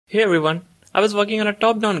Hey everyone, I was working on a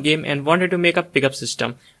top-down game and wanted to make a pickup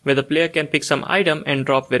system where the player can pick some item and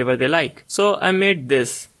drop wherever they like. So I made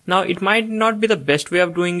this. Now it might not be the best way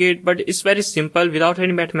of doing it, but it's very simple without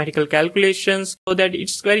any mathematical calculations so that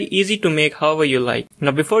it's very easy to make however you like.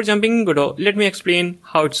 Now before jumping in Godot, let me explain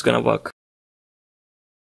how it's gonna work.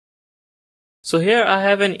 So here I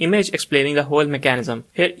have an image explaining the whole mechanism.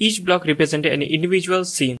 Here each block represents an individual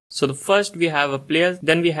scene. So the first we have a player,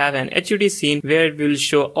 then we have an HUD scene where we will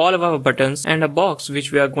show all of our buttons and a box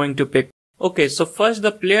which we are going to pick. Okay, so first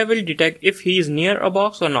the player will detect if he is near a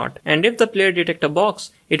box or not. And if the player detects a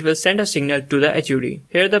box, it will send a signal to the HUD.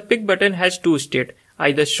 Here the pick button has two states,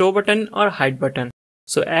 either show button or hide button.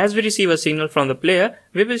 So as we receive a signal from the player,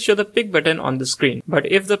 we will show the pick button on the screen.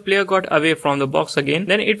 But if the player got away from the box again,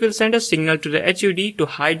 then it will send a signal to the HUD to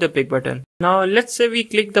hide the pick button. Now let's say we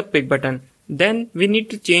click the pick button. Then we need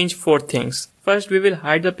to change 4 things. First we will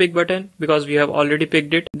hide the pick button because we have already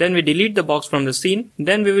picked it. Then we delete the box from the scene.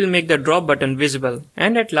 Then we will make the drop button visible.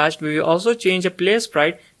 And at last we will also change a player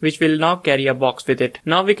sprite which will now carry a box with it.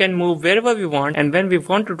 Now we can move wherever we want, and when we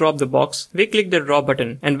want to drop the box, we click the drop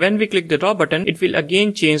button. And when we click the drop button, it will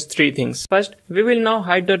again change 3 things. First, we will now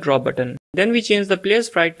hide the drop button. Then we change the player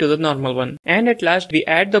sprite to the normal one. And at last we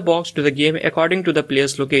add the box to the game according to the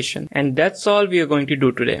player's location. And that's all we are going to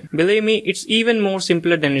do today. Believe me, it's even more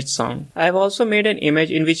simpler than it sounds. I have also made an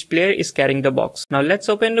image in which player is carrying the box. Now let's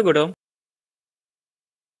open the Godot.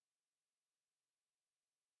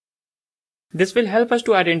 This will help us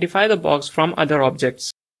to identify the box from other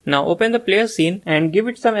objects. Now open the player scene and give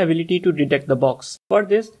it some ability to detect the box. For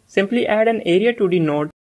this, simply add an area 2D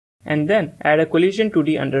node and then add a collision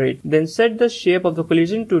 2D under it. Then set the shape of the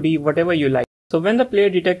collision 2D whatever you like. So when the player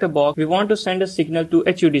detects a box, we want to send a signal to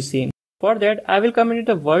HUD scene. For that, I will come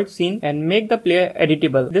into the world scene and make the player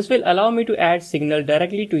editable. This will allow me to add signal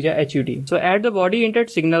directly to the HUD. So add the body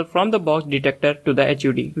entered signal from the box detector to the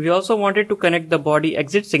HUD. We also wanted to connect the body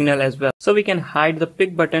exit signal as well, so we can hide the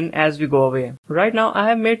pick button as we go away. Right now I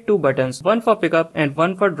have made 2 buttons, one for pickup and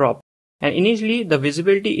one for drop. And initially the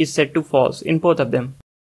visibility is set to false in both of them.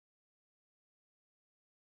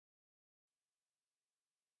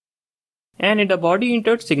 And in the body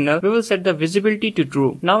entered signal, we will set the visibility to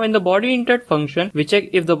true. Now in the body entered function, we check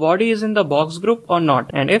if the body is in the box group or not.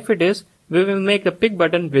 And if it is, we will make the pick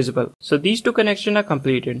button visible. So these 2 connections are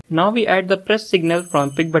completed. Now we add the press signal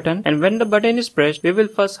from pick button, and when the button is pressed, we will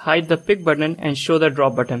first hide the pick button and show the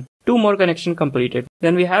drop button. 2 more connections completed.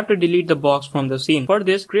 Then we have to delete the box from the scene. For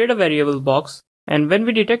this, create a variable box. And when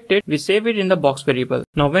we detect it, we save it in the box variable.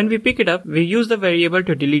 Now when we pick it up, we use the variable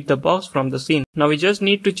to delete the box from the scene. Now we just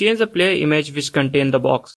need to change the player image which contains the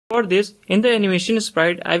box. For this, in the animation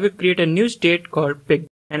sprite, I will create a new state called pick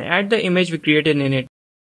and add the image we created in it.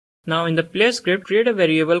 Now in the player script, create a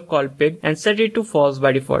variable called pick and set it to false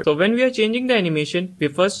by default. So when we are changing the animation, we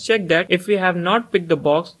first check that if we have not picked the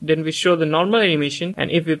box, then we show the normal animation,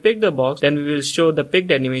 and if we pick the box, then we will show the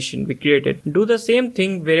picked animation we created. Do the same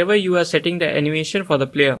thing wherever you are setting the animation for the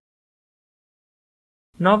player.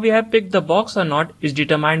 Now we have picked the box or not is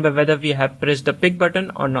determined by whether we have pressed the pick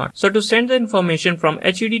button or not. So to send the information from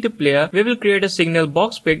HUD to player, we will create a signal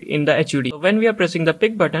box picked in the HUD. So when we are pressing the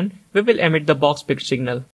pick button, we will emit the box picked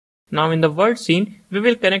signal. Now in the world scene, we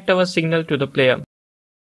will connect our signal to the player.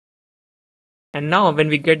 And now when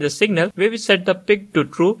we get the signal, we will set the pick to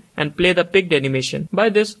true and play the picked animation. By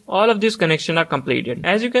this, all of these connections are completed.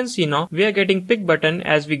 As you can see now, we are getting pick button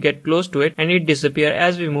as we get close to it, and it disappears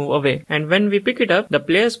as we move away. And when we pick it up, the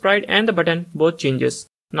player sprite and the button both changes.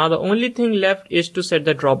 Now the only thing left is to set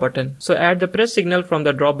the drop button. So add the press signal from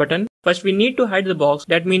the drop button. First we need to hide the box,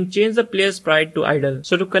 that means change the player sprite to idle.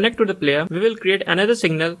 So to connect to the player, we will create another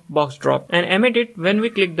signal box drop and emit it when we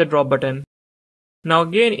click the drop button. Now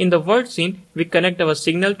again in the world scene, we connect our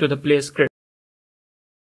signal to the player script.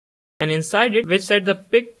 And inside it, we set the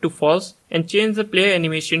pick to false and change the player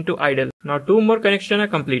animation to idle. Now 2 more connections are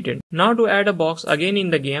completed. Now to add a box again in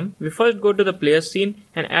the game, we first go to the player scene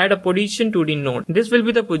and add a position 2D node. This will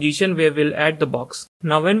be the position where we'll add the box.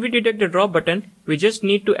 Now when we detect the drop button, we just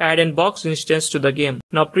need to add an box instance to the game.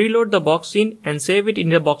 Now preload the box scene and save it in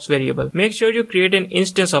the box variable. Make sure you create an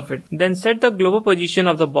instance of it. Then set the global position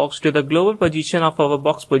of the box to the global position of our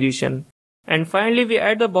box position. And finally we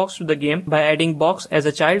add the box to the game by adding box as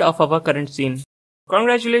a child of our current scene.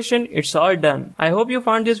 Congratulations, it's all done. I hope you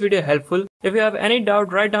found this video helpful. If you have any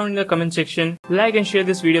doubt, write down in the comment section. Like and share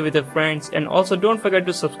this video with your friends, and also don't forget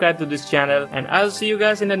to subscribe to this channel, and I'll see you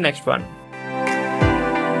guys in the next one.